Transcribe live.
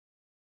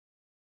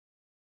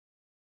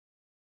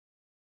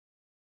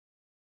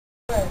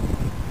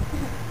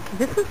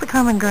This is the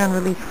Common Ground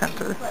Relief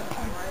Center.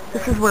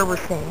 This is where we're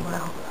staying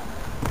now.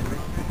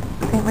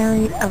 St.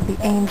 Mary of the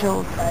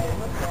Angels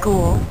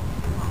School.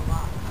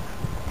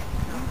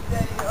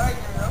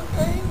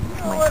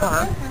 It's my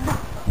car.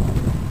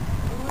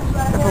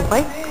 Several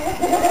bikes.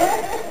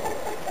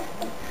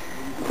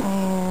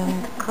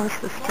 And across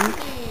the street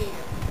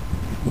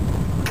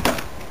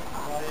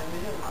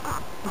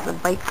is a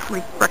bike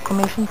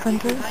reclamation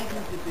center.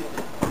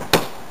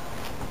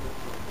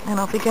 And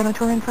I'll take you on a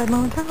tour inside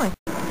momentarily.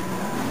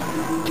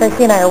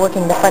 Tracy and I are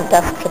working the front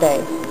desk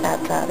today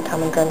at the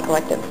Common Ground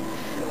Collective.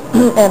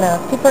 And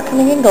people are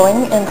coming and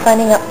going and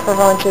signing up for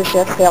volunteer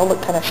shifts. They all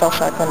look kind of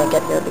shell-shocked when they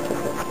get here because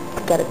it's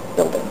a gutted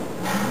building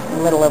in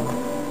the middle of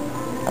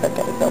other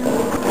gutted buildings.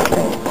 It's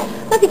strange. I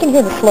don't know if you can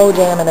hear the slow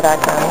jam in the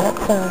background.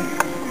 That's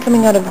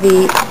coming out of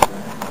the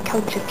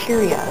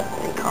cafeteria,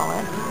 they call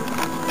it.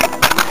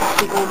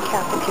 The old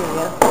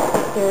cafeteria.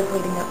 Stairs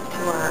leading up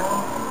to our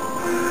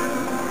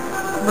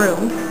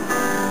rooms.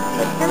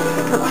 But here's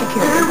the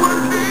cafeteria.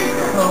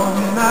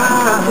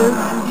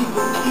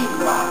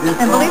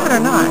 And believe it or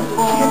not,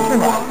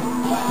 internet.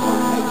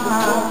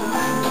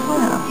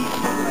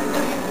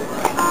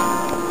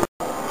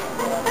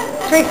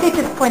 Tracy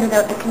just pointed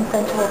out the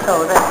consensual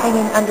code that's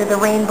hanging under the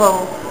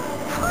rainbow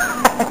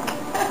flag.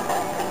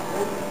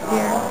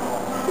 Here.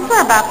 These are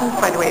our bathrooms,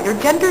 by the way. They're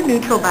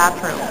gender-neutral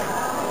bathrooms.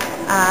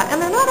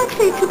 And they're not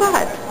actually too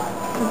bad,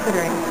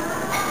 considering.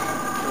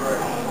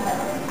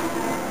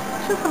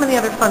 Show some of the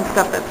other fun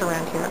stuff that's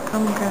around here.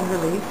 Common Ground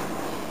Relief.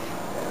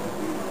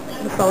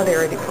 The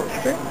Solidarity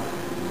poster.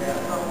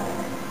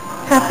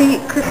 Happy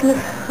Christmas,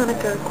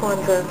 Hanukkah,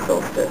 Kwanzaa,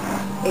 Solstice.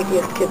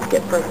 Atheist kids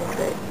get presents,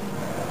 right?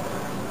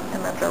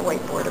 And that's our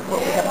whiteboard of what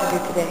we have to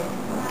do today.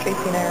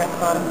 Tracy and I are at the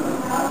bottom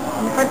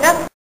on the front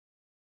desk.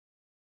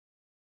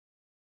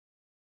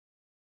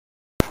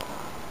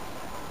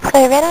 So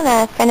I read on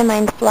a friend of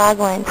mine's blog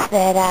once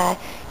that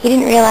he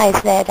didn't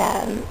realize that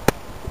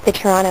the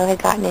Toronto had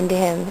gotten into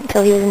him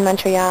until he was in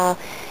Montreal,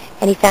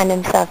 and he found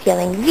himself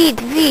yelling "Vite,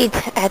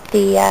 vite" at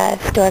the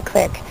store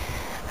clerk.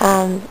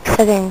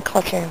 Southern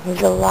culture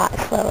was a lot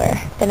slower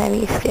than I'm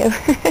used to.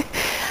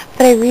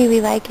 But I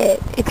really like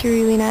it. It's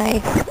really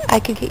nice. I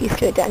could get used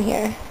to it down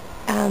here.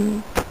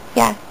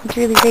 Yeah, it's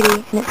really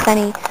pretty and it's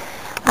sunny.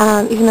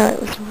 Even though it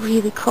was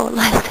really cold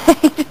last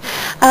night.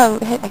 I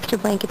had extra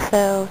blankets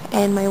though,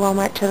 and my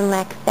Walmart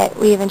turtleneck that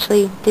we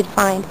eventually did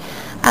find.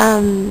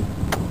 Yeah,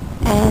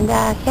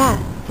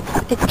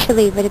 it's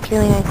chilly, but it's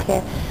really nice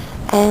here.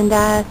 And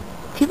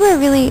people are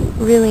really,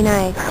 really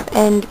nice.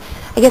 And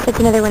I guess that's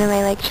another one of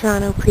my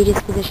Toronto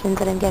predispositions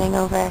that I'm getting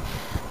over,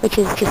 which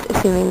is just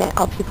assuming that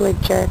all people are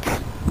jerks.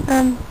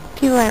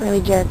 People aren't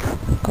really jerks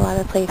a lot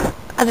of the place,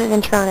 other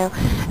than Toronto.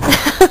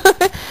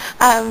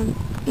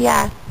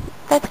 Yeah,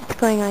 that's what's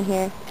going on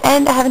here.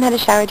 And I haven't had a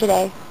shower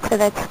today, so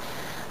that's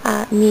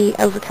me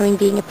overcoming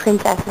being a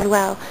princess as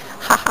well.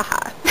 Ha ha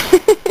ha.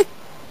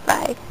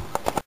 Bye.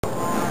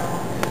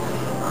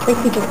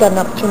 Tracy just got an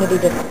opportunity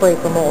to spray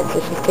for mold,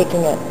 so she's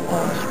taking it.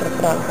 She's going to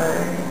put on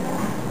her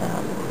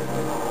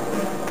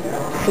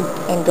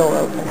and go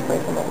out and spray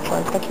for mold. So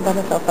I'm stuck here by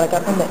myself, but I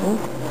got my mittens.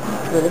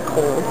 It's really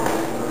cold,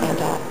 and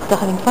still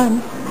having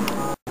fun.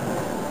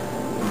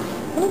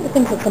 One of the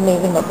things that's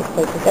amazing about this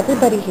place is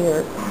everybody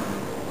here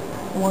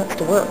wants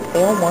to work.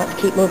 They all want to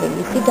keep moving.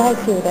 You see guys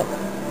here that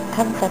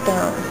haven't sat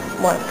down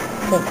once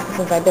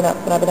since I've been up,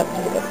 and I've been up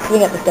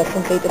sitting at this desk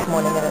since 8 this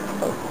morning, and it's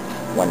about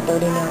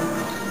 1:30 now.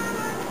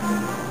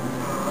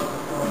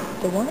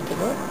 They want to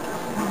work.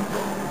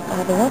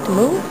 They want to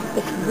move.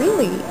 It's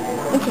really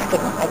interesting,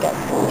 I guess,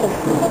 because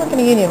I work in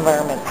a union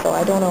environment, so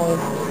I don't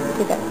always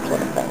do that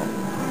sort of thing.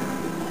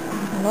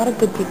 A lot of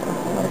good people here.